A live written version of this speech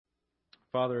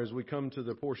Father, as we come to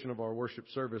the portion of our worship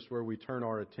service where we turn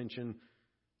our attention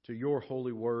to your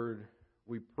holy word,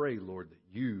 we pray, Lord,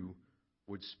 that you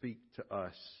would speak to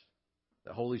us.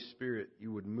 The Holy Spirit,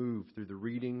 you would move through the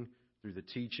reading, through the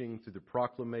teaching, through the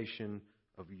proclamation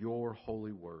of your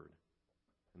holy word.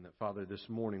 And that, Father, this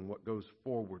morning what goes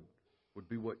forward would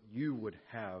be what you would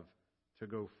have to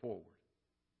go forward.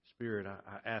 Spirit,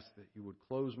 I ask that you would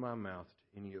close my mouth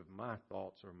to any of my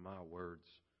thoughts or my words,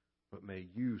 but may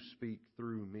you speak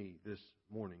through me this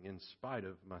morning in spite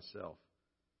of myself.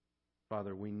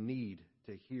 Father, we need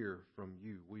to hear from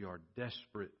you. We are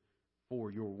desperate for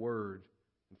your word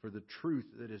and for the truth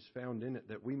that is found in it,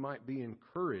 that we might be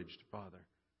encouraged, Father.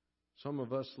 Some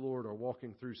of us, Lord, are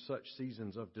walking through such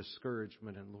seasons of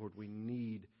discouragement, and Lord, we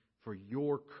need for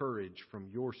your courage from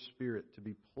your Spirit to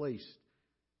be placed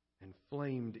and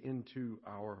flamed into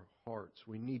our hearts.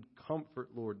 We need comfort,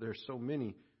 Lord. There's so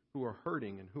many who are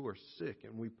hurting and who are sick,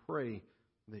 and we pray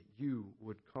that you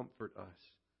would comfort us.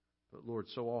 But Lord,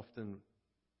 so often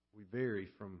we vary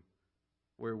from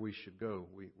where we should go.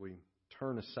 We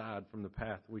turn aside from the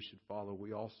path we should follow.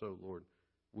 We also, Lord,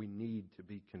 we need to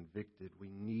be convicted. We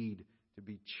need to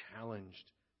be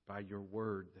challenged by your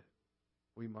word, that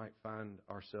we might find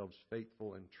ourselves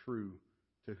faithful and true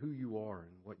to who you are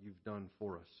and what you've done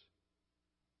for us.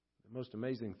 The most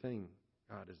amazing thing,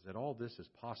 God, is that all this is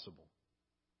possible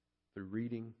through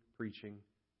reading, preaching,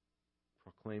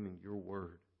 proclaiming your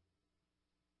word.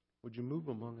 Would you move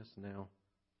among us now?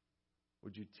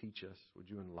 Would you teach us? Would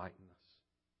you enlighten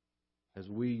us? As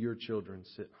we, your children,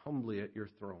 sit humbly at your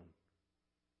throne,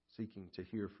 seeking to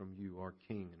hear from you, our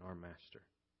King and our Master.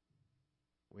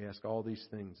 We ask all these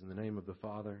things in the name of the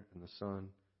Father and the Son and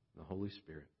the Holy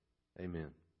Spirit. Amen.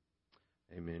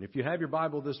 Amen. If you have your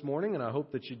Bible this morning, and I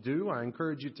hope that you do, I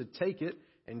encourage you to take it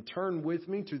and turn with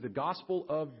me to the Gospel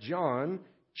of John,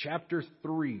 chapter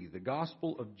 3. The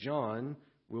Gospel of John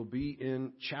will be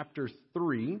in chapter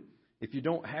 3. If you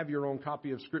don't have your own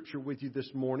copy of Scripture with you this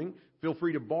morning, feel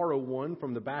free to borrow one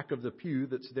from the back of the pew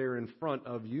that's there in front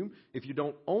of you. If you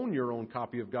don't own your own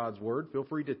copy of God's Word, feel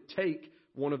free to take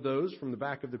one of those from the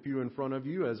back of the pew in front of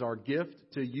you as our gift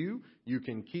to you. You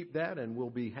can keep that, and we'll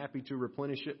be happy to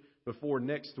replenish it before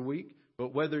next week.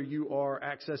 But whether you are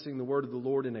accessing the Word of the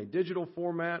Lord in a digital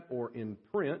format or in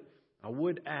print, I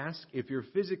would ask, if you're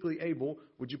physically able,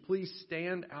 would you please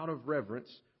stand out of reverence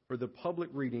for the public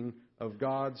reading of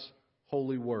God's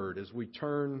holy word as we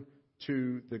turn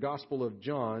to the Gospel of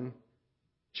John,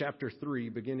 chapter 3,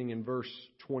 beginning in verse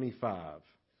 25.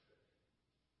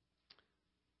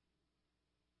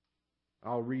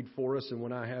 I'll read for us, and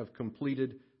when I have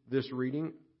completed this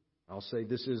reading, I'll say,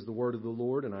 "This is the word of the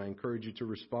Lord," and I encourage you to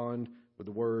respond with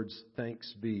the words,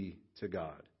 "Thanks be to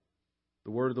God."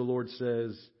 The word of the Lord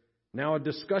says, "Now a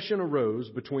discussion arose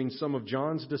between some of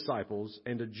John's disciples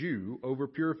and a Jew over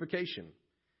purification.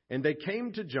 And they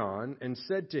came to John and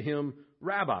said to him,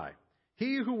 'Rabbi,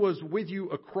 he who was with you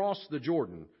across the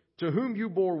Jordan, to whom you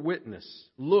bore witness,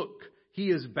 look, he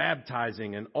is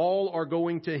baptizing, and all are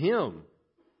going to him.'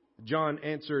 John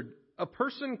answered, 'A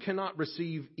person cannot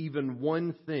receive even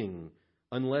one thing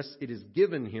unless it is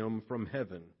given him from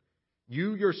heaven.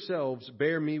 You yourselves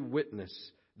bear me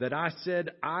witness that I said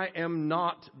I am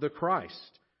not the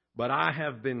Christ, but I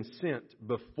have been sent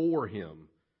before him.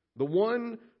 The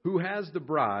one who has the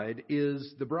bride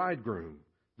is the bridegroom.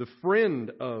 The friend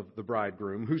of the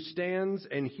bridegroom who stands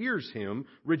and hears him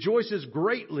rejoices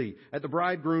greatly at the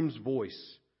bridegroom's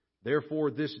voice.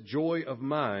 Therefore this joy of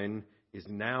mine is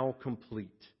now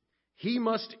complete. He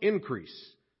must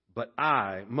increase, but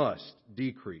I must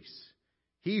decrease.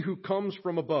 He who comes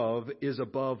from above is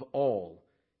above all.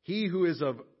 He who is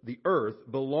of the earth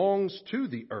belongs to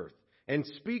the earth and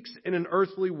speaks in an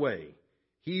earthly way.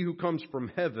 He who comes from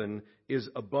heaven is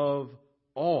above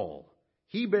all.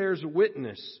 He bears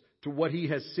witness to what he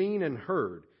has seen and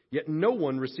heard, yet no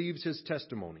one receives his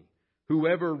testimony.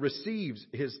 Whoever receives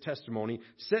his testimony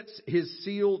sets his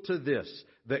seal to this,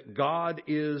 that God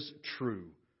is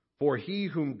true. For he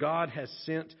whom God has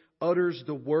sent utters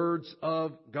the words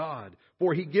of God.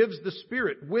 For he gives the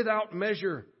Spirit without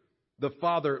measure. The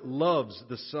Father loves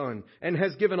the Son and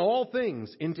has given all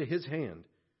things into his hand.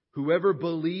 Whoever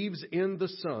believes in the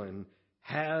Son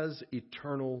has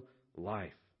eternal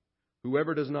life.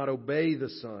 Whoever does not obey the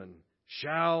Son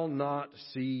shall not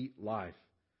see life,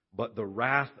 but the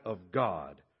wrath of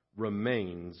God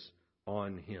remains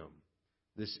on him."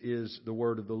 This is the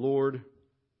word of the Lord.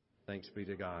 Thanks be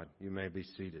to God. You may be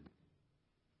seated.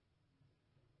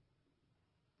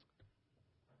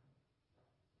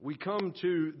 We come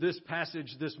to this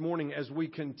passage this morning as we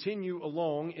continue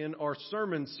along in our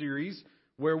sermon series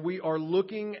where we are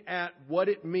looking at what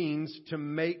it means to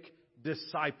make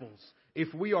disciples.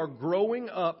 If we are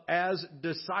growing up as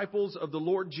disciples of the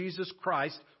Lord Jesus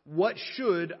Christ, what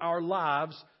should our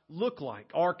lives look like?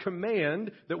 Our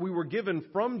command that we were given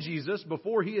from Jesus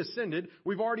before He ascended,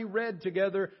 we've already read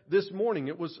together this morning.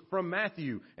 It was from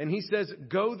Matthew. And He says,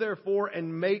 "Go therefore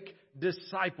and make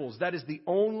disciples." That is the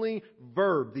only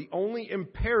verb, the only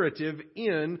imperative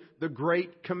in the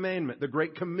Great Commandment, the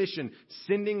Great Commission,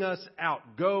 sending us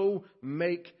out. Go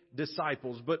make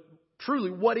disciples. But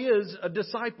truly, what is a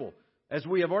disciple? As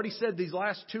we have already said these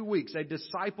last 2 weeks, a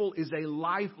disciple is a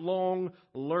lifelong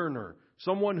learner.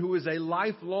 Someone who is a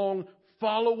lifelong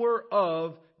follower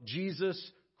of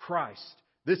Jesus Christ.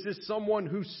 This is someone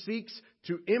who seeks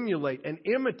to emulate and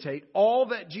imitate all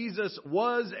that Jesus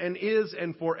was and is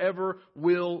and forever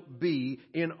will be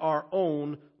in our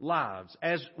own lives.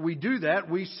 As we do that,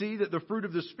 we see that the fruit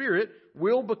of the Spirit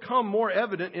will become more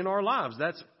evident in our lives.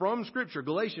 That's from Scripture,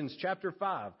 Galatians chapter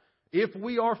 5. If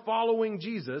we are following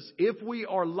Jesus, if we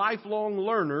are lifelong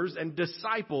learners and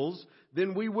disciples,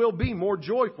 then we will be more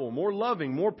joyful, more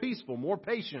loving, more peaceful, more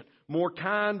patient, more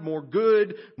kind, more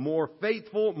good, more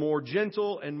faithful, more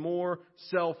gentle, and more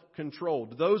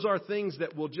self-controlled. Those are things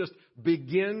that will just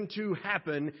begin to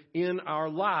happen in our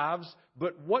lives.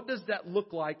 But what does that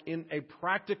look like in a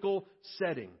practical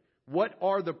setting? What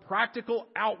are the practical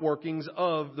outworkings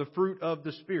of the fruit of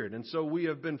the Spirit? And so we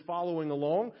have been following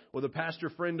along with a pastor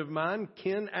friend of mine,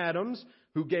 Ken Adams,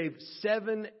 who gave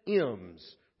 7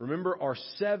 M's. Remember our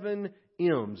 7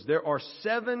 M's. There are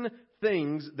 7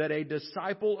 things that a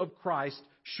disciple of Christ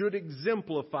should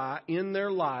exemplify in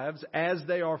their lives as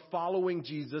they are following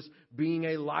Jesus, being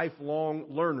a lifelong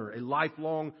learner, a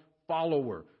lifelong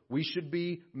follower. We should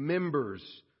be members.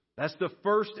 That's the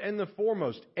first and the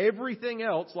foremost. Everything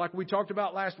else, like we talked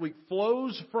about last week,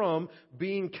 flows from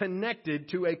being connected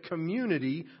to a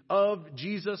community of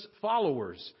Jesus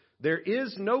followers. There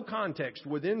is no context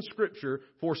within Scripture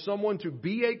for someone to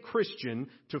be a Christian,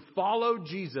 to follow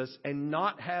Jesus, and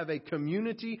not have a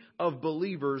community of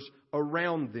believers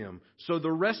around them. So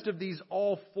the rest of these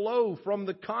all flow from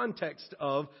the context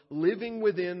of living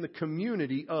within the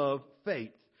community of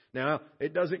faith. Now,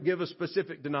 it doesn't give a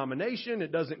specific denomination.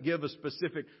 It doesn't give a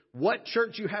specific what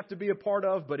church you have to be a part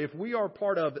of. But if we are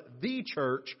part of the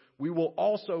church, we will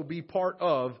also be part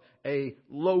of a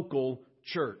local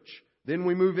church. Then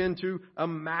we move into a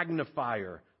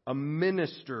magnifier, a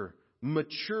minister,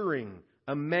 maturing,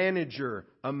 a manager,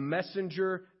 a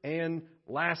messenger, and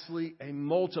lastly, a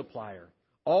multiplier.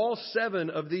 All 7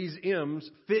 of these M's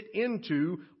fit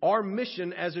into our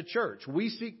mission as a church. We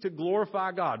seek to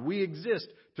glorify God. We exist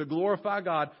to glorify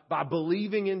God by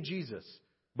believing in Jesus.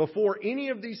 Before any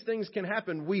of these things can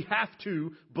happen, we have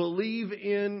to believe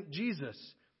in Jesus.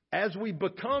 As we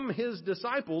become His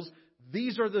disciples,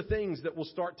 these are the things that will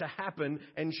start to happen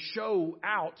and show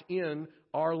out in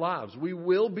our lives. We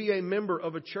will be a member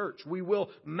of a church. We will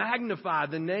magnify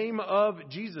the name of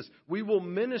Jesus. We will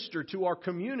minister to our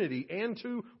community and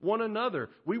to one another.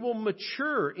 We will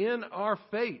mature in our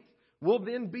faith. We'll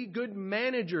then be good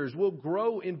managers. We'll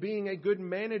grow in being a good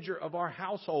manager of our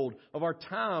household, of our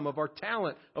time, of our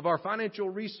talent, of our financial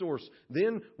resource.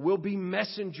 Then we'll be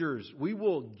messengers. We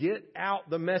will get out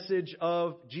the message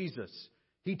of Jesus.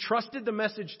 He trusted the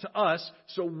message to us,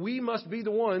 so we must be the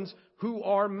ones who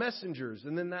are messengers.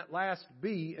 And then that last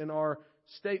B in our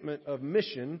statement of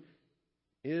mission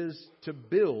is to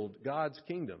build God's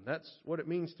kingdom. That's what it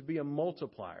means to be a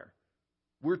multiplier.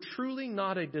 We're truly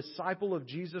not a disciple of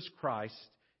Jesus Christ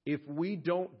if we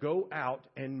don't go out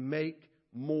and make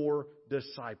more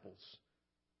disciples.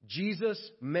 Jesus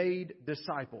made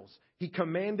disciples. He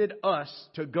commanded us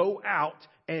to go out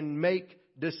and make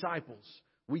disciples.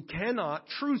 We cannot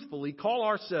truthfully call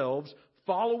ourselves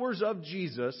followers of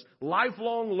Jesus,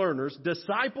 lifelong learners,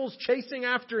 disciples chasing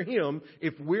after Him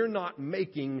if we're not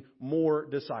making more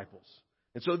disciples.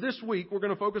 And so this week we're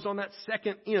going to focus on that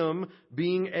second M,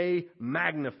 being a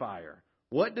magnifier.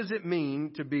 What does it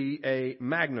mean to be a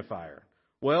magnifier?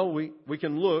 Well, we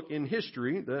can look in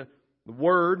history. The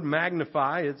word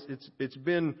magnify, it's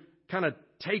been kind of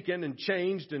taken and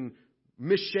changed and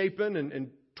misshapen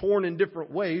and torn in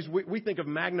different ways. We think of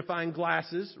magnifying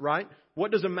glasses, right?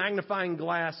 What does a magnifying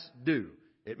glass do?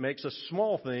 It makes a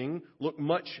small thing look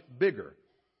much bigger.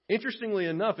 Interestingly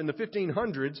enough, in the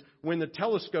 1500s, when the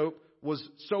telescope was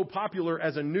so popular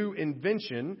as a new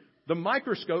invention, the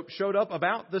microscope showed up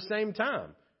about the same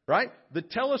time, right? The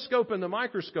telescope and the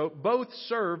microscope both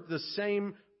serve the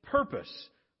same purpose.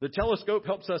 The telescope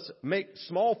helps us make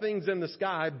small things in the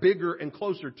sky bigger and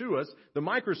closer to us. The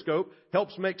microscope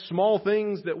helps make small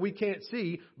things that we can't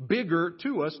see bigger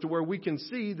to us, to where we can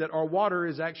see that our water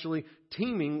is actually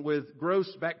teeming with gross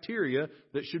bacteria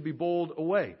that should be boiled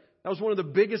away. That was one of the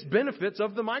biggest benefits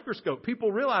of the microscope.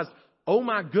 People realized, oh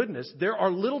my goodness, there are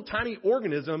little tiny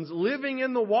organisms living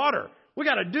in the water. We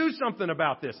got to do something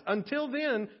about this. Until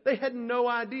then, they had no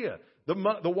idea.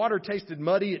 The water tasted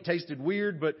muddy, it tasted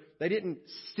weird, but they didn't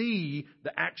see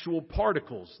the actual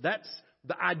particles. That's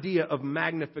the idea of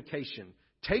magnification.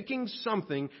 Taking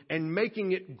something and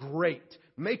making it great,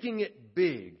 making it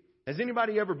big. Has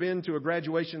anybody ever been to a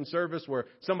graduation service where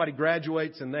somebody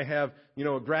graduates and they have,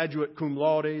 a graduate cum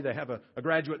laude, they have a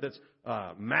graduate that's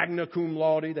magna cum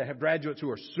laude, they have graduates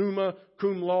who are summa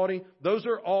cum laude. Those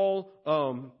are all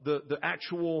the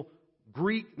actual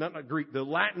Greek, not Greek, the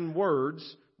Latin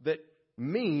words that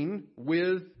mean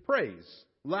with praise.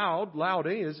 Laude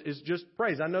is just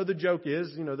praise. I know the joke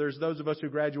is, there's those of us who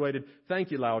graduated,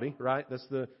 thank you, Laude, right? That's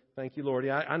the thank you,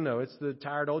 Lordy. I know it's the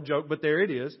tired old joke, but there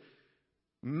it is.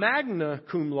 Magna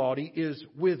cum laude is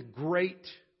with great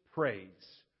praise,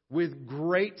 with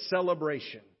great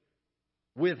celebration,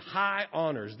 with high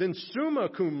honors. Then summa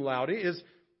cum laude is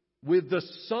with the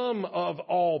sum of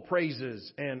all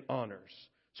praises and honors.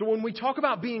 So when we talk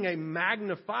about being a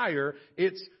magnifier,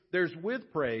 there's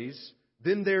with praise,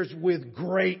 then there's with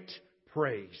great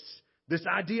praise. This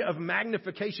idea of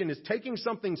magnification is taking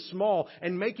something small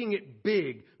and making it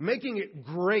big, making it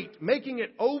great, making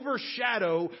it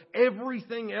overshadow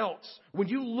everything else. When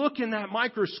you look in that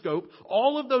microscope,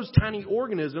 all of those tiny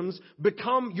organisms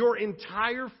become your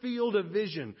entire field of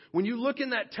vision. When you look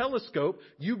in that telescope,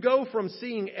 you go from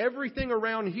seeing everything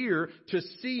around here to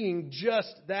seeing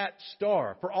just that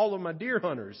star. For all of my deer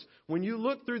hunters, when you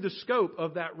look through the scope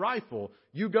of that rifle,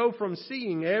 you go from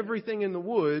seeing everything in the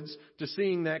woods to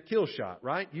seeing that kill shot,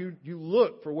 right? You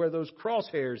look for where those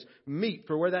crosshairs meet,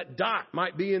 for where that dot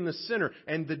might be in the center,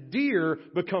 and the deer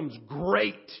becomes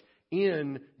great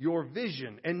in your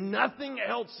vision. And nothing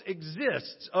else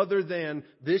exists other than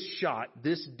this shot,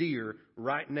 this deer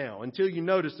right now, until you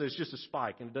notice that it's just a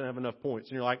spike and it doesn't have enough points.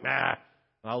 And you're like, nah,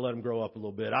 I'll let him grow up a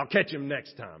little bit. I'll catch him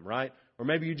next time, right? Or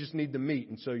maybe you just need the meat,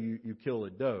 and so you kill a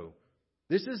doe.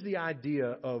 This is the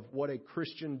idea of what a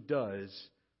Christian does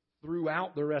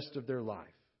throughout the rest of their life.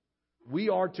 We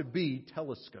are to be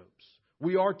telescopes.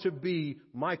 We are to be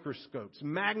microscopes,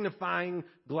 magnifying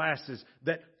glasses,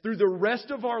 that through the rest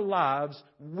of our lives,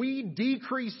 we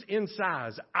decrease in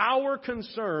size. Our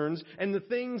concerns and the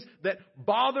things that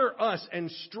bother us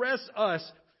and stress us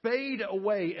fade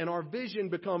away, and our vision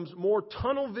becomes more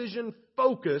tunnel vision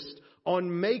focused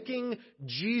on making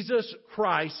Jesus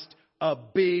Christ a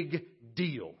big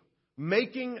deal.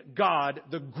 Making God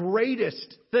the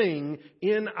greatest thing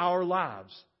in our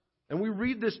lives. And we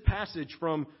read this passage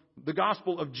from the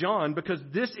Gospel of John because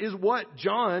this is what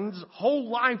John's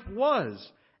whole life was.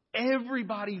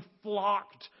 Everybody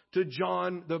flocked to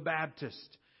John the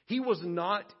Baptist. He was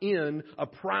not in a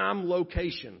prime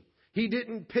location. He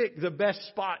didn't pick the best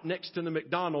spot next to the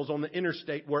McDonald's on the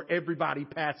interstate where everybody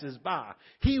passes by.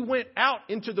 He went out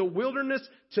into the wilderness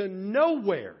to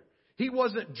nowhere. He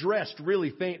wasn't dressed really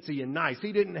fancy and nice.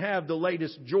 He didn't have the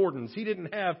latest Jordans. He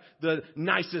didn't have the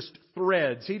nicest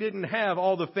threads. He didn't have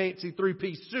all the fancy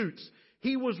three-piece suits.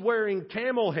 He was wearing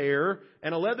camel hair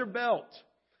and a leather belt.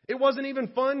 It wasn't even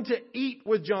fun to eat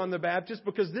with John the Baptist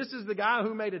because this is the guy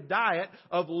who made a diet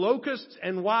of locusts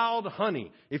and wild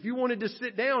honey. If you wanted to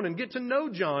sit down and get to know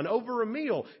John over a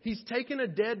meal, he's taking a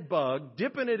dead bug,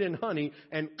 dipping it in honey,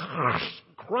 and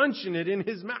crunching it in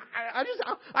his mouth.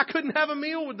 I couldn't have a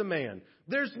meal with the man.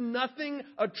 There's nothing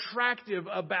attractive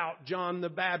about John the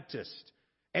Baptist.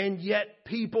 And yet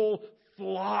people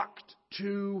flocked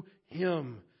to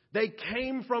him. They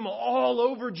came from all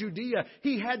over Judea.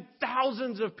 He had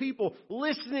thousands of people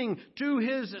listening to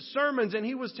his sermons, and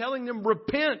he was telling them,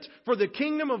 repent, for the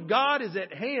kingdom of God is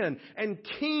at hand. And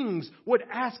kings would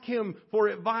ask him for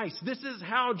advice. This is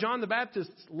how John the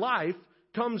Baptist's life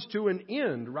comes to an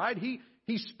end, right? He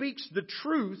speaks the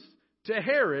truth to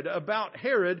Herod about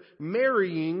Herod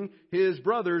marrying his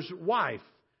brother's wife.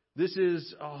 This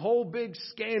is a whole big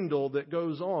scandal that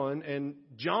goes on, and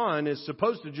John is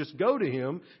supposed to just go to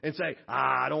him and say,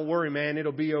 don't worry, man,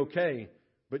 it'll be okay.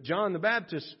 But John the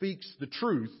Baptist speaks the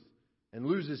truth and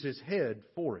loses his head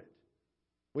for it.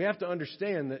 We have to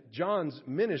understand that John's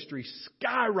ministry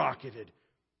skyrocketed.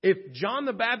 If John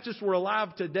the Baptist were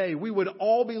alive today, we would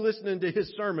all be listening to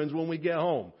his sermons when we get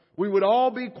home. We would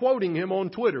all be quoting him on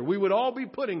Twitter. We would all be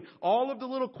putting all of the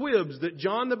little quibs that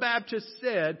John the Baptist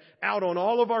said out on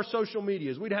all of our social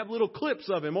medias. We'd have little clips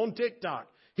of him on TikTok.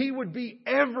 He would be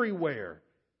everywhere.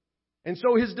 And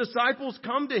so his disciples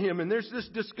come to him, and there's this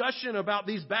discussion about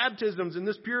these baptisms and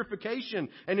this purification.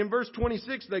 And in verse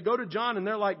 26, they go to John and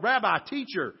they're like, Rabbi,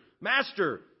 teacher,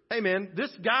 master, hey man,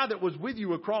 this guy that was with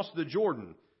you across the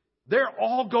Jordan, they're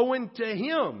all going to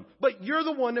him. But you're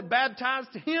the one that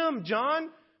baptized him, John.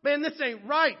 Man, this ain't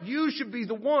right. You should be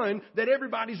the one that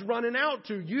everybody's running out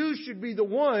to. You should be the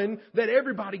one that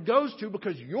everybody goes to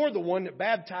because you're the one that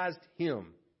baptized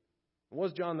him. What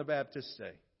does John the Baptist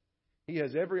say? He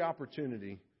has every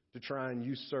opportunity to try and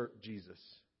usurp Jesus,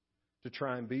 to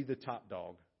try and be the top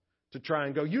dog, to try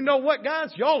and go, you know what,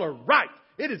 guys? Y'all are right.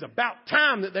 It is about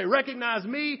time that they recognize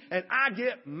me and I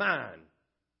get mine.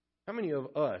 How many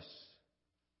of us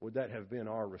would that have been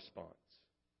our response?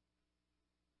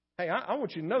 Hey, I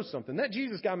want you to know something. That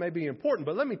Jesus guy may be important,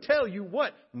 but let me tell you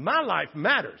what, my life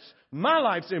matters. My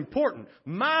life's important.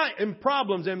 My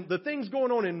problems and the things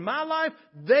going on in my life,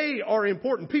 they are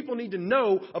important. People need to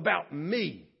know about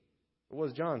me. What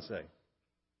does John say?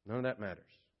 None of that matters.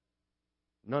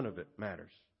 None of it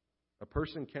matters. A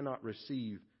person cannot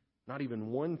receive not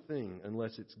even one thing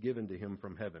unless it's given to him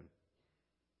from heaven.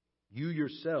 You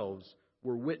yourselves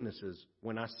were witnesses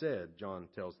when I said, John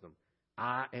tells them,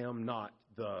 I am not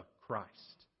the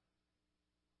Christ.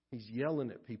 He's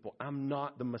yelling at people. I'm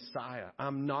not the Messiah.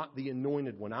 I'm not the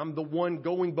anointed one. I'm the one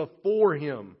going before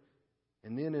him.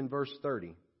 And then in verse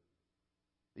 30,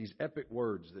 these epic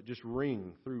words that just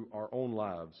ring through our own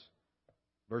lives.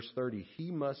 Verse 30,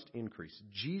 he must increase.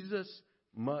 Jesus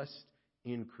must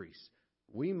increase.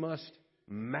 We must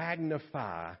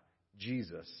magnify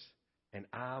Jesus, and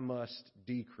I must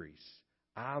decrease.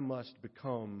 I must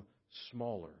become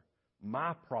smaller.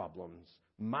 My problems,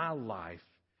 my life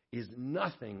is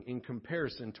nothing in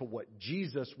comparison to what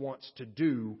Jesus wants to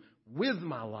do with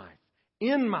my life,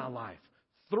 in my life,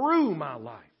 through my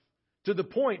life, to the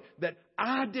point that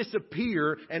I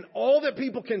disappear and all that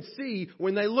people can see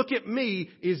when they look at me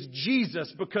is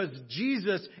Jesus, because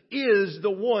Jesus is the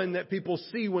one that people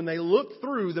see when they look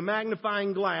through the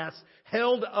magnifying glass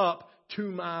held up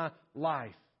to my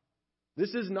life.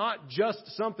 This is not just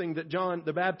something that John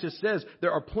the Baptist says.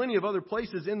 There are plenty of other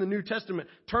places in the New Testament.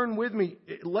 Turn with me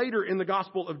later in the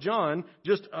Gospel of John,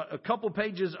 just a couple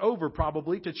pages over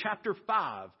probably, to chapter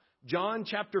 5. John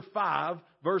chapter 5,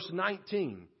 verse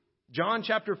 19. John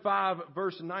chapter 5,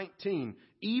 verse 19.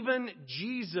 Even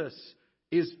Jesus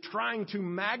is trying to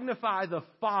magnify the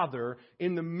Father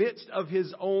in the midst of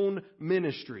his own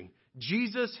ministry.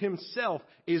 Jesus himself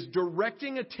is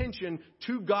directing attention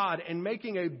to God and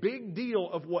making a big deal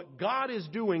of what God is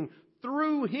doing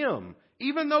through him,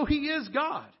 even though he is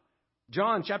God.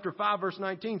 John chapter 5, verse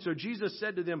 19. So Jesus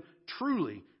said to them,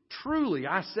 truly, truly,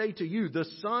 I say to you, the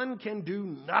Son can do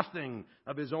nothing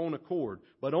of his own accord,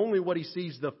 but only what he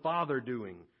sees the Father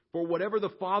doing. For whatever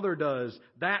the Father does,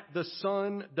 that the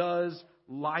Son does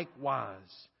likewise.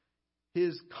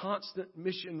 His constant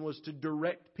mission was to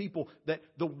direct people that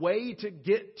the way to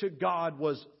get to God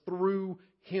was through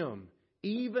him.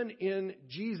 Even in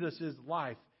Jesus'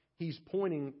 life, he's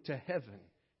pointing to heaven.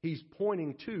 He's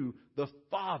pointing to the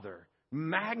Father,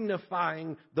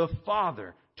 magnifying the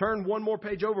Father. Turn one more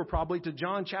page over probably to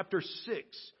John chapter 6.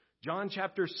 John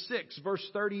chapter 6, verse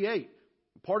 38.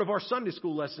 Part of our Sunday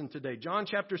school lesson today. John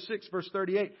chapter 6, verse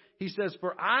 38. He says,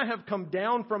 for I have come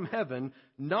down from heaven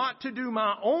not to do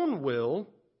my own will,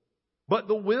 but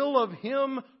the will of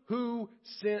him who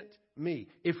sent me.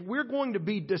 If we're going to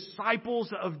be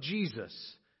disciples of Jesus,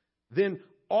 then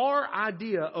our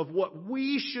idea of what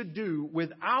we should do with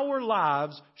our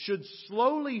lives should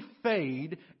slowly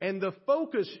fade, and the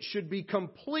focus should be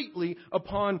completely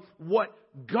upon what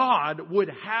God would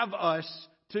have us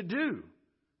to do.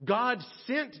 God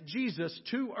sent Jesus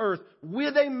to earth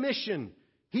with a mission.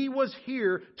 He was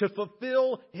here to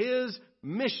fulfill his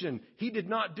mission. He did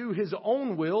not do his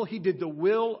own will. He did the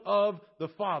will of the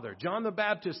Father. John the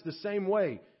Baptist, the same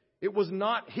way. It was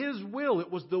not his will.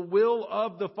 It was the will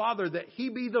of the Father that he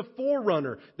be the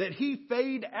forerunner, that he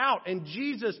fade out and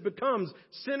Jesus becomes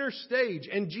center stage.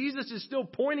 And Jesus is still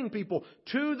pointing people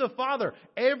to the Father.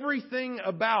 Everything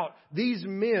about these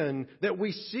men that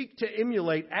we seek to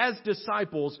emulate as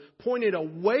disciples pointed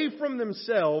away from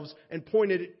themselves and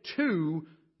pointed to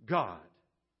God.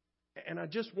 And I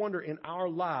just wonder, in our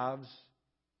lives,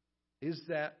 is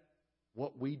that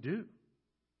what we do?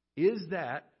 Is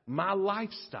that my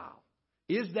lifestyle?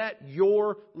 Is that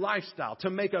your lifestyle? To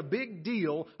make a big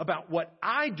deal about what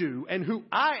I do and who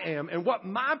I am and what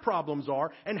my problems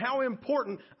are and how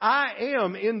important I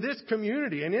am in this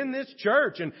community and in this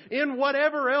church and in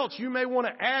whatever else you may want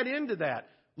to add into that.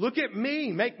 Look at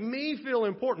me. Make me feel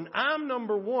important. I'm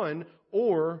number one.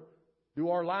 Or Do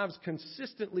our lives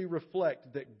consistently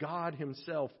reflect that God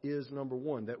Himself is number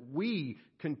one, that we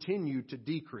continue to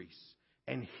decrease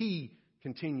and He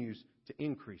continues to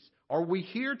increase? Are we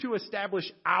here to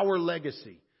establish our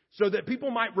legacy so that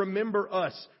people might remember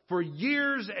us for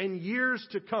years and years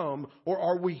to come? Or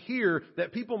are we here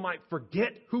that people might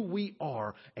forget who we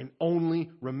are and only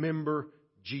remember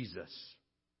Jesus?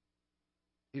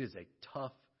 It is a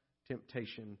tough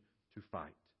temptation to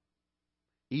fight.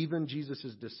 Even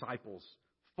Jesus' disciples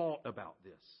fought about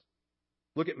this.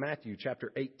 Look at Matthew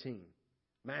chapter 18.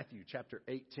 Matthew chapter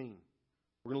 18.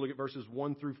 We're going to look at verses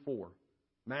 1 through 4.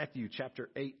 Matthew chapter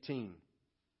 18.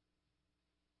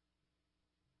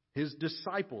 His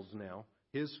disciples now,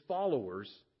 His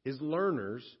followers, His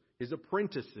learners, His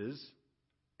apprentices,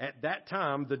 at that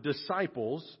time the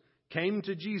disciples came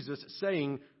to Jesus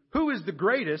saying, "Who is the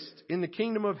greatest in the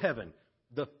kingdom of heaven?"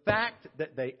 The fact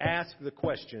that they ask the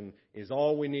question is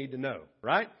all we need to know,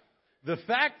 right? The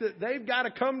fact that they've got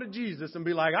to come to Jesus and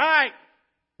be like, "All right,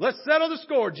 let's settle the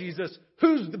score, Jesus.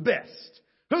 Who's the best?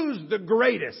 Who's the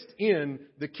greatest in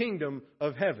the kingdom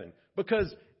of heaven?"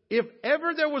 Because if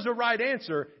ever there was a right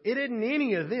answer, it isn't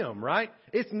any of them, right?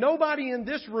 It's nobody in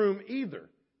this room either.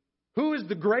 Who is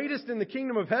the greatest in the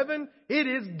kingdom of heaven? It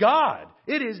is God.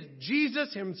 It is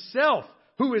Jesus Himself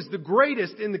who is the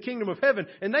greatest in the kingdom of heaven.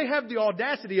 And they have the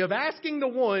audacity of asking the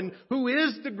one who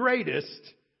is the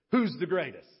greatest, who's the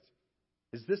greatest?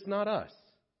 Is this not us?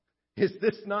 Is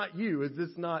this not you? Is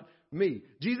this not me?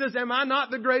 Jesus, am I not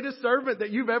the greatest servant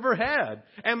that you've ever had?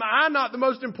 Am I not the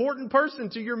most important person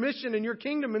to your mission and your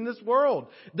kingdom in this world?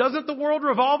 Doesn't the world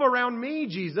revolve around me,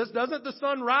 Jesus? Doesn't the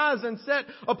sun rise and set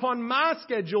upon my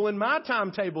schedule and my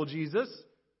timetable, Jesus?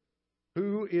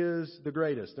 Who is the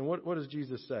greatest? And what does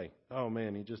Jesus say? Oh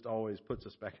man, He just always puts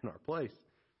us back in our place.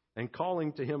 And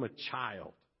calling to Him a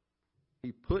child,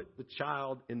 He put the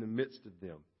child in the midst of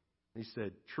them. He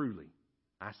said, "Truly,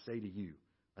 I say to you,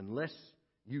 unless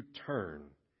you turn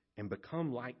and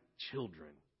become like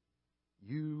children,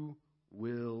 you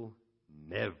will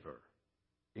never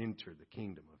enter the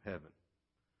kingdom of heaven.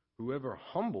 Whoever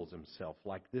humbles himself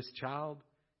like this child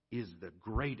is the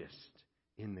greatest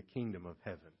in the kingdom of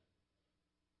heaven."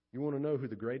 You want to know who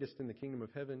the greatest in the kingdom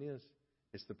of heaven is?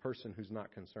 It's the person who's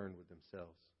not concerned with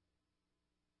themselves.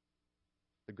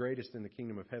 The greatest in the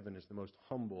kingdom of heaven is the most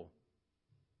humble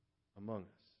among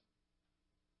us.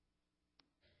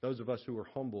 Those of us who are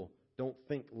humble don't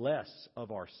think less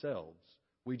of ourselves.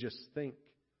 We just think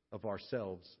of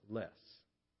ourselves less.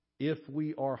 If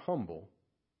we are humble,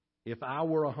 if I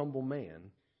were a humble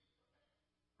man,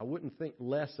 I wouldn't think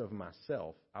less of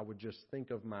myself. I would just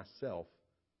think of myself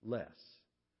less.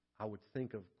 I would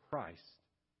think of Christ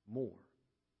more.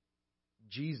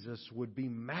 Jesus would be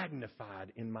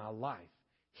magnified in my life.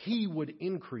 He would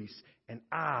increase and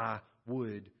I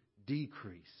would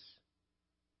decrease.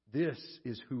 This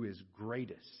is who is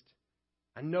greatest.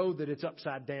 I know that it's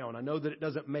upside down. I know that it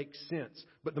doesn't make sense.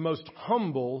 But the most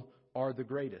humble are the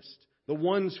greatest. The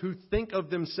ones who think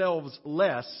of themselves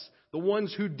less, the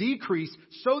ones who decrease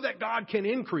so that God can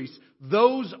increase,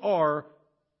 those are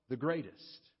the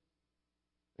greatest.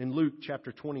 In Luke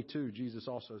chapter 22, Jesus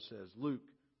also says, Luke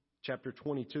chapter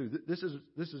 22. This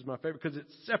is my favorite because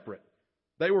it's separate.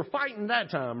 They were fighting that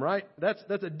time, right? That's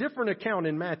a different account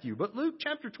in Matthew. But Luke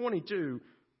chapter 22,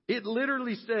 it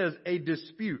literally says a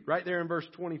dispute right there in verse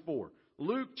 24.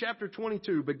 Luke chapter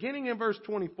 22, beginning in verse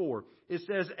 24, it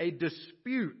says a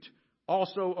dispute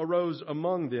also arose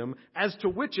among them as to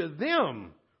which of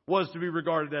them was to be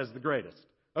regarded as the greatest.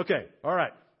 Okay, all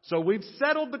right. So we've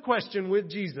settled the question with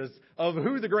Jesus of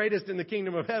who the greatest in the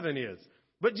kingdom of heaven is.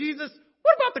 But Jesus,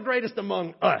 what about the greatest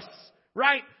among us?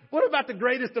 Right? What about the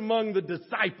greatest among the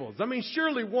disciples? I mean,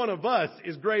 surely one of us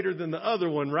is greater than the other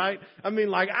one, right? I mean,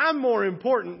 like, I'm more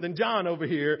important than John over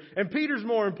here, and Peter's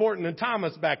more important than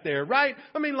Thomas back there, right?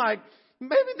 I mean, like,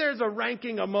 maybe there's a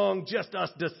ranking among just us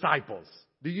disciples.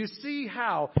 Do you see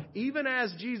how, even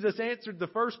as Jesus answered the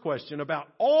first question about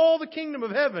all the kingdom of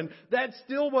heaven, that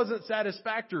still wasn't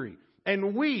satisfactory?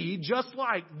 And we, just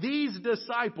like these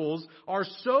disciples, are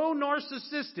so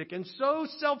narcissistic and so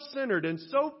self-centered and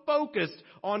so focused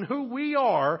on who we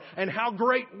are and how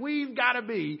great we've got to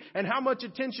be and how much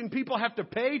attention people have to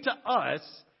pay to us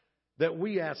that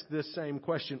we ask this same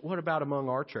question. What about among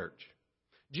our church?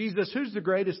 Jesus, who's the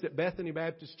greatest at Bethany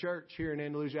Baptist Church here in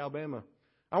Andalusia, Alabama?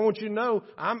 I want you to know,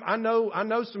 I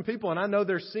know some people and I know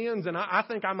their sins and I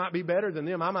think I might be better than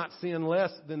them. I might sin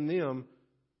less than them.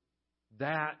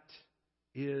 That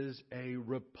is a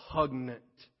repugnant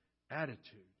attitude.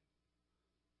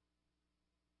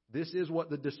 This is what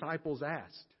the disciples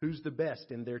asked. Who's the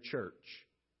best in their church?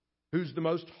 Who's the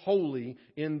most holy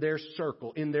in their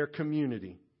circle, in their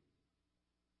community?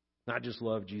 And I just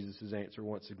love Jesus' answer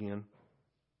once again.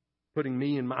 Putting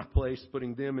me in my place,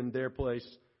 putting them in their place.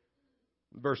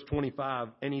 Verse 25,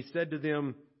 and he said to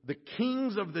them, the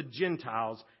kings of the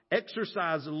Gentiles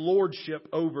exercise lordship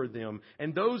over them,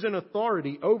 and those in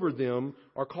authority over them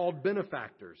are called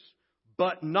benefactors.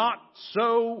 But not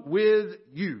so with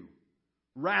you.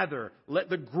 Rather, let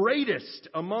the greatest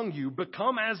among you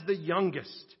become as the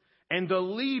youngest, and the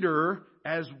leader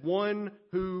as one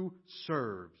who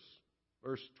serves.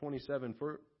 Verse 27,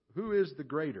 for who is the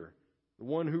greater? The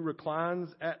one who reclines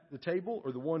at the table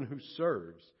or the one who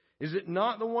serves? Is it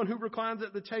not the one who reclines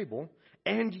at the table?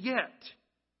 And yet,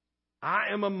 I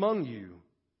am among you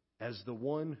as the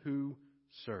one who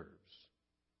serves.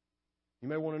 You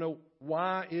may want to know,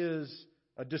 why is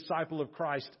a disciple of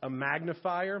Christ a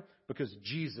magnifier? Because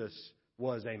Jesus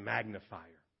was a magnifier.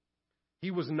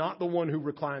 He was not the one who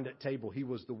reclined at table. He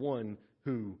was the one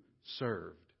who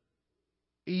served.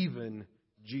 Even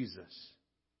Jesus.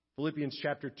 Philippians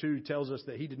chapter 2 tells us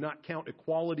that he did not count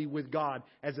equality with God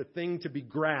as a thing to be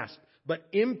grasped, but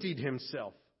emptied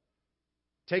himself,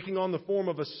 taking on the form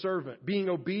of a servant, being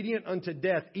obedient unto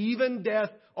death, even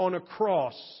death on a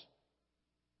cross.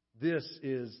 This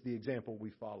is the example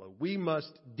we follow. We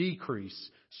must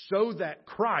decrease so that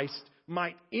Christ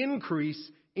might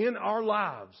increase in our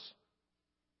lives.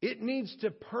 It needs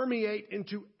to permeate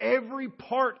into every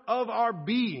part of our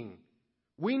being.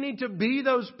 We need to be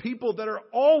those people that are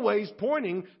always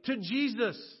pointing to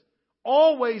Jesus.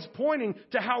 Always pointing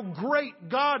to how great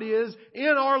God is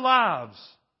in our lives.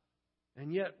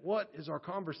 And yet, what is our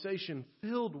conversation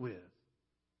filled with?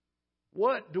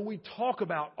 What do we talk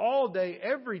about all day,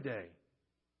 every day?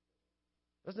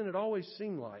 Doesn't it always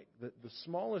seem like that the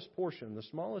smallest portion, the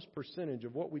smallest percentage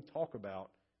of what we talk about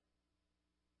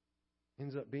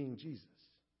ends up being Jesus?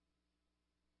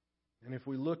 And if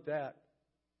we looked at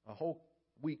a whole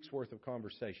week's worth of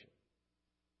conversation,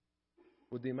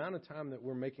 with the amount of time that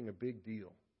we're making a big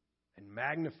deal and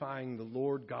magnifying the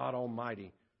Lord God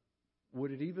Almighty,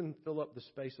 would it even fill up the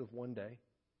space of one day?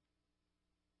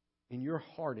 In your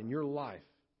heart, in your life,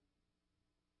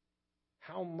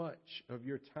 how much of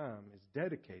your time is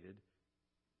dedicated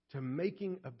to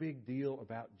making a big deal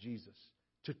about Jesus,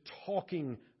 to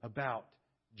talking about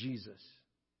Jesus?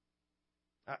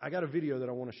 I got a video that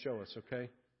I want to show us, okay?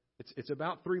 It's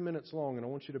about 3 minutes long, and I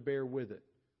want you to bear with it.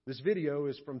 This video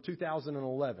is from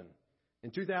 2011.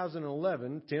 In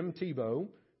 2011, Tim Tebow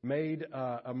made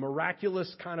a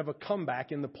miraculous kind of a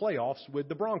comeback in the playoffs with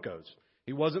the Broncos.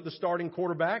 He wasn't the starting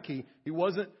quarterback. He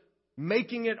wasn't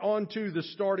making it onto the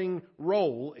starting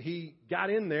role. He got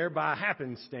in there by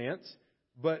happenstance,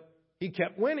 but he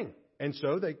kept winning. And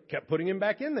so they kept putting him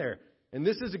back in there. And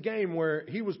this is a game where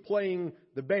he was playing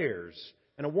the Bears.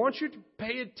 And I want you to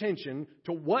pay attention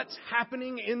to what's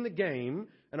happening in the game.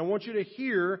 And I want you to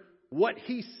hear what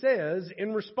he says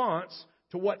in response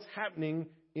to what's happening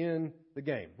in the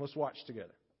game. Let's watch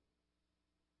together.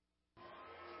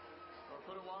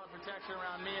 Put a wall of protection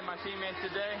around me and my teammates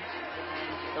today.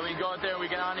 And we go out there and we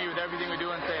can honor you with everything we do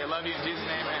and say. I love you in Jesus'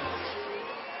 name, amen.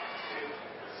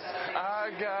 Our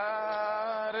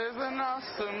God is an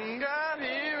awesome God.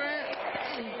 He went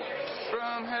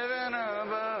from heaven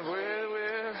above with.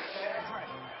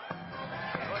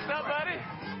 What's up, buddy?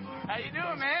 How you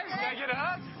doing, man? Can I get a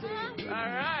hug?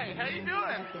 All right. How you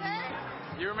doing?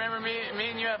 You remember me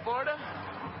and you at Florida?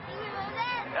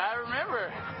 I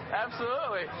remember.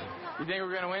 Absolutely. You think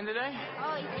we're going to win today?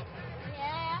 Oh,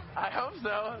 yeah. I hope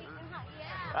so.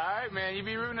 Yeah. All right, man. You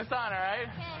be rooting us on, all right?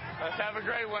 Okay. Let's have a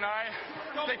great one, all right?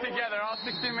 Stick together all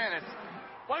 60 minutes.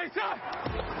 What is up?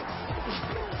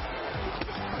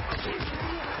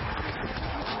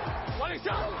 What is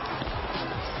up?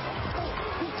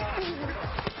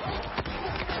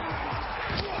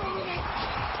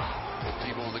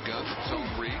 Tebow in the gun, zone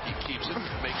 3. He keeps it,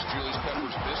 makes Julius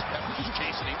Peppers miss. Peppers is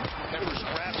chasing him. Peppers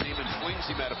grabs him and flings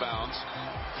him out of bounds.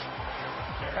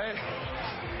 Hey,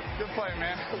 good play,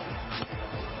 man.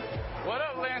 What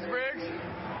up, Lance Briggs?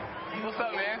 What's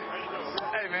up, man?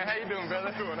 Hey, man, how you doing,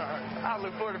 brother? Doing all right. I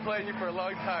look forward to playing you for a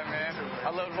long time, man. I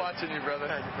love watching you, brother.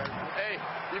 Thank you, brother. Hey,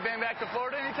 you been back to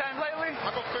Florida anytime lately? I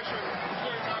go fishing.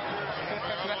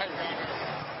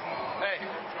 Hey,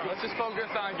 let's just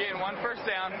focus on getting one first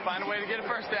down. Find a way to get a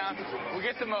first down. We'll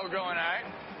get the mo going, all right?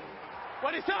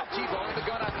 What is up? Tebow in the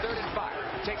gun on 3rd and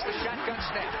 5. Takes the shotgun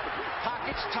snap.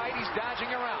 Pockets tight. He's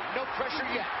dodging around. No pressure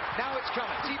yet. Now it's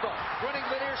coming. Tebow running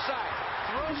the near side.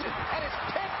 Throws it. And it's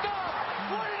picked off.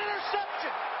 What an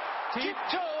interception.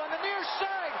 Tiptoe on the near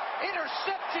side.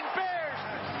 Interception Bears.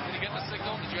 Did he get the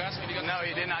signal? Did you ask him? No,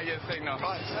 he did not get a signal.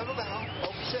 All right, settle down.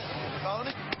 Focus in.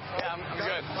 Colony? Yeah, I'm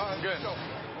good. All right, I'm good.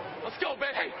 Let's go,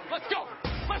 babe. Hey, let's go.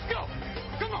 Let's go.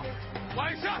 Come on.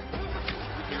 Wide shot.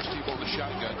 Here's Tebow in the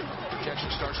shotgun.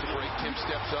 Protection starts to break. Tim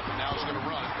steps up and now he's going to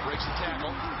run. Breaks the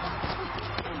tackle.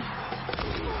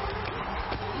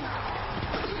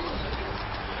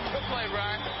 Good play,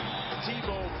 Brian.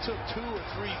 Tebow took 2 or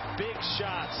 3 big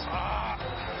shots. Are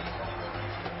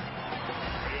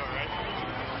you all right?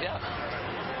 Yeah.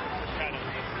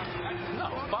 No,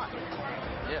 fine.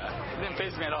 Yeah, it didn't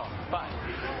faze me at all. Fine.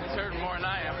 It's hurting more than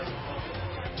I am.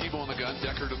 Tebow on the gun.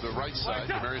 Decker to the right side.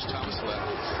 Demaryius Thomas left.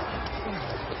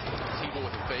 Tebow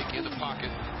with a fake in the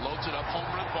pocket. Loads it up. Home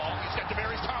run ball. He's got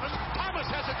Demaryius Thomas. Thomas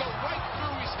has it go right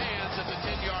through his hands at the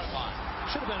 10-yard line.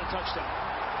 Should have been a touchdown.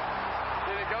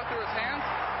 Did it go through his hands?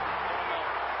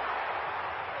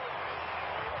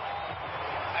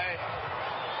 Hey,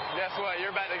 guess what?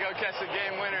 You're about to go catch the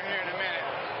game winner here in a minute.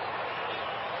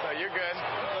 So you're good.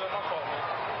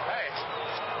 Hey,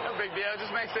 no big deal.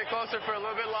 Just makes it closer for a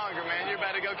little bit longer, man. You're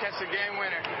about to go catch the game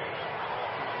winner.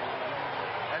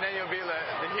 And then you'll be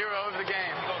the hero of the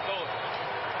game. Let's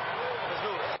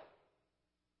do it.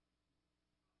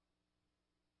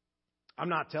 I'm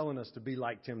not telling us to be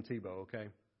like Tim Tebow, okay?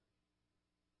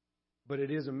 But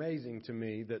it is amazing to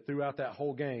me that throughout that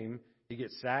whole game, he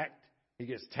gets sacked, he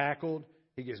gets tackled,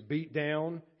 he gets beat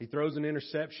down, he throws an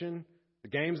interception. The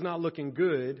game's not looking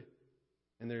good,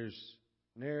 and there's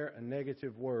ne'er a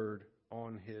negative word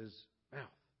on his mouth,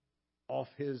 off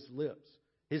his lips.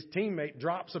 His teammate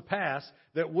drops a pass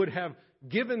that would have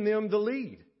given them the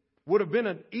lead, would have been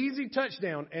an easy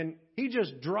touchdown, and he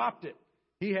just dropped it.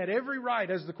 He had every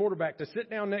right as the quarterback to sit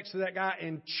down next to that guy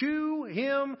and chew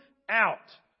him out.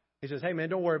 He says, hey, man,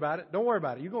 don't worry about it. Don't worry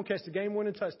about it. You're going to catch the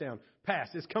game-winning touchdown. Pass.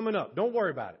 It's coming up. Don't worry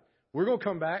about it. We're going to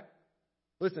come back.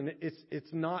 Listen,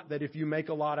 it's not that if you make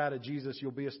a lot out of Jesus,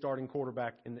 you'll be a starting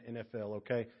quarterback in the NFL,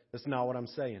 okay? That's not what I'm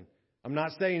saying. I'm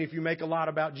not saying if you make a lot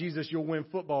about Jesus, you'll win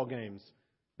football games.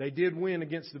 They did win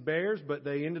against the Bears, but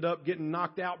they ended up getting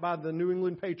knocked out by the New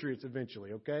England Patriots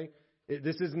eventually, okay?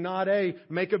 This is not a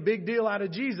make a big deal out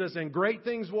of Jesus and great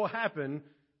things will happen,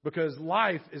 because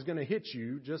life is going to hit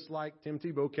you just like Tim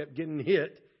Tebow kept getting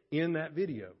hit in that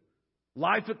video.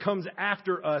 Life that comes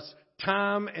after us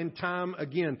time and time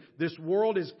again. This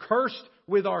world is cursed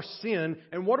with our sin.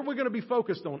 And what are we going to be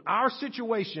focused on? Our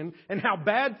situation and how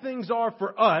bad things are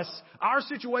for us. Our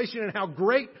situation and how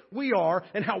great we are.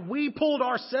 And how we pulled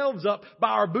ourselves up by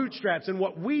our bootstraps. And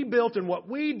what we built and what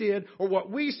we did. Or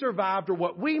what we survived. Or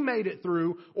what we made it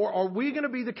through. Or are we going to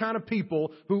be the kind of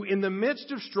people who in the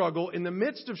midst of struggle, in the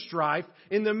midst of strife,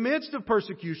 in the midst of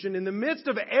persecution, in the midst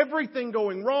of everything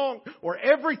going wrong or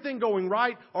everything going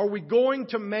right, are we going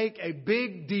to make a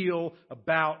big deal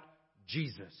about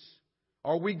Jesus?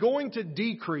 Are we going to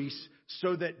decrease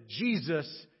so that Jesus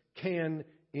can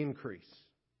increase?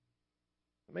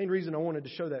 The main reason I wanted to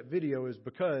show that video is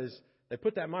because they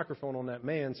put that microphone on that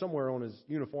man somewhere on his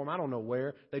uniform. I don't know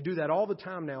where. They do that all the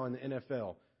time now in the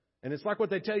NFL. And it's like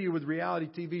what they tell you with reality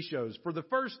TV shows. For the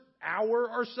first hour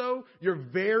or so, you're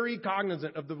very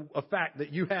cognizant of the fact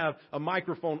that you have a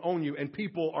microphone on you and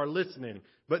people are listening.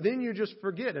 But then you just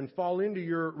forget and fall into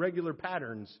your regular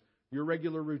patterns, your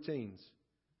regular routines.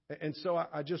 And so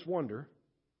I just wonder,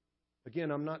 again,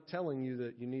 I'm not telling you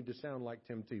that you need to sound like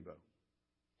Tim Tebow.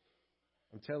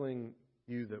 I'm telling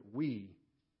you that we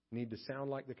need to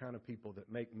sound like the kind of people that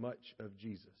make much of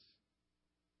Jesus.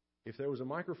 If there was a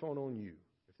microphone on you,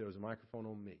 if there was a microphone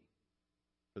on me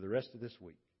for the rest of this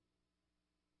week,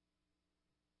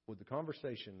 would the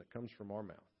conversation that comes from our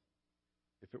mouth,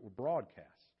 if it were broadcast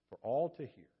for all to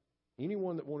hear,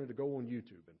 anyone that wanted to go on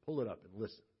YouTube and pull it up and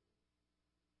listen,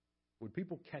 would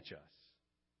people catch us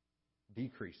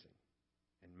decreasing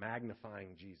and magnifying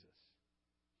Jesus?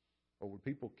 Or would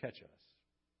people catch us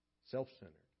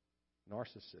self-centered,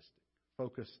 narcissistic,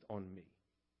 focused on me?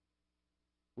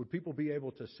 Would people be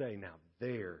able to say, now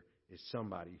there is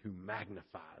somebody who magnifies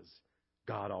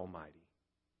God Almighty?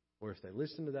 Or if they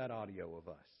listen to that audio of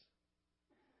us,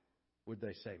 would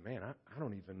they say, man, I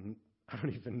don't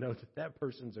even know that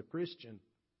person's a Christian.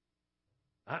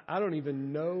 I don't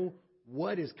even know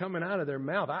what is coming out of their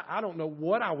mouth. I don't know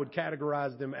what I would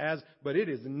categorize them as, but it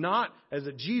is not as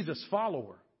a Jesus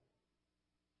follower.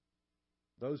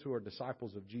 Those who are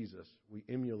disciples of Jesus, we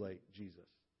emulate Jesus.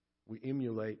 We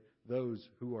emulate those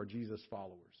who are Jesus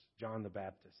followers. John the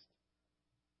Baptist.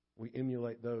 We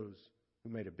emulate those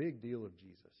who made a big deal of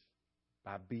Jesus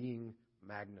by being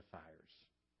magnifiers.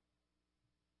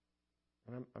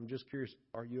 And I'm just curious,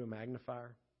 are you a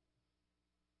magnifier?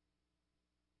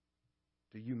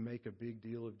 Do you make a big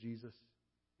deal of Jesus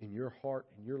in your heart,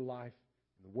 in your life,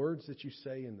 the words that you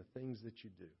say and the things that you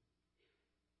do.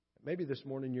 Maybe this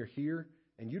morning you're here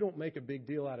and you don't make a big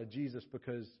deal out of Jesus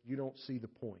because you don't see the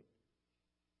point,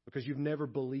 because you've never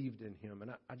believed in Him.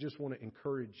 And I just want to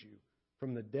encourage you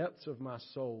from the depths of my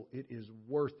soul, it is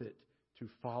worth it to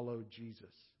follow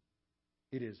Jesus.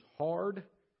 It is hard.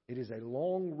 It is a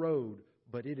long road,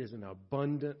 but it is an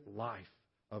abundant life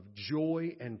of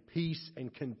joy and peace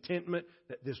and contentment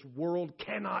that this world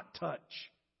cannot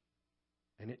touch.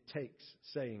 And it takes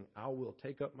saying, I will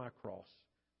take up my cross,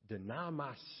 deny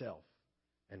myself,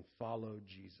 and follow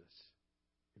Jesus.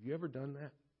 Have you ever done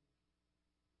that?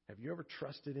 Have you ever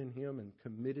trusted in Him and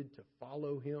committed to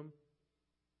follow Him?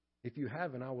 If you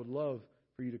haven't, I would love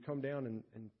for you to come down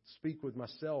and speak with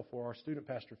myself or our student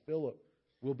pastor, Philip.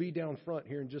 We'll be down front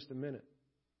here in just a minute.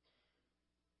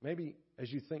 Maybe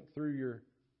as you think through your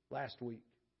last week,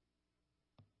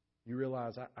 you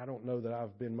realize I don't know that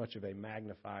I've been much of a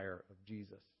magnifier of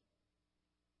Jesus.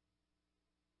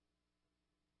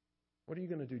 What are you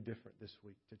going to do different this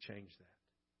week to change that?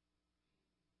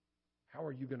 How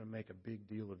are you going to make a big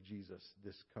deal of Jesus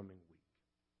this coming week?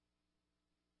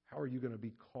 How are you going to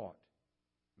be caught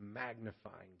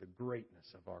magnifying the greatness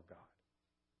of our God?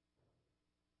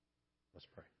 Let's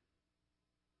pray.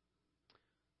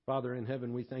 Father in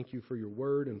heaven, we thank you for your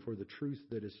word and for the truth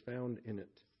that is found in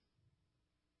it.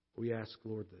 We ask,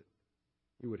 Lord, that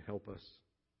you would help us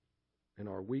in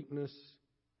our weakness,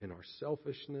 in our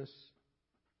selfishness,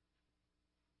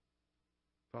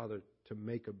 Father, to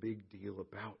make a big deal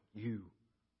about you.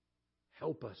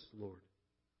 Help us, Lord.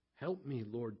 Help me,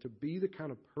 Lord, to be the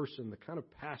kind of person, the kind of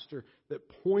pastor that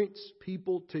points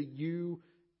people to you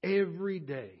every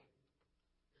day.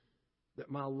 That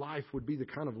my life would be the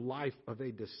kind of life of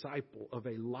a disciple, of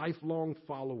a lifelong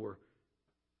follower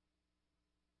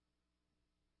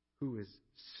who is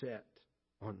set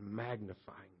on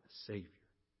magnifying the Savior.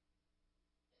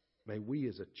 May we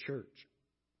as a church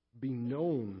be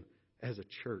known as a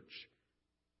church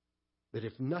that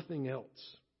if nothing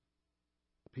else,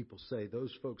 people say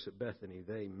those folks at Bethany,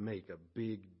 they make a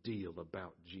big deal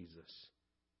about Jesus.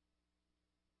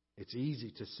 It's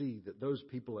easy to see that those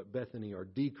people at Bethany are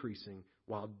decreasing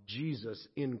while Jesus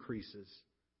increases.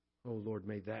 Oh, Lord,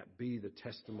 may that be the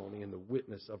testimony and the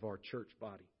witness of our church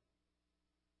body.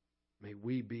 May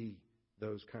we be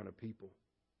those kind of people.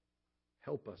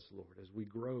 Help us, Lord, as we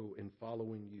grow in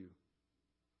following you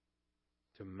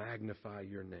to magnify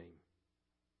your name.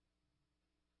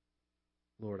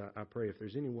 Lord, I pray if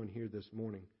there's anyone here this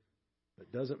morning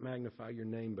that doesn't magnify your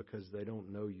name because they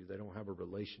don't know you, they don't have a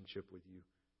relationship with you,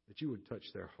 that you would touch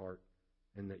their heart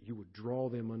and that you would draw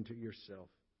them unto yourself,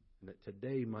 and that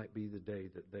today might be the day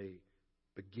that they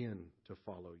begin to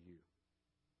follow you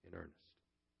in earnest.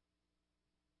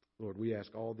 Lord, we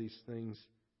ask all these things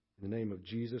in the name of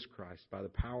Jesus Christ, by the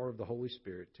power of the Holy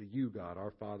Spirit, to you, God,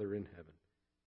 our Father in heaven.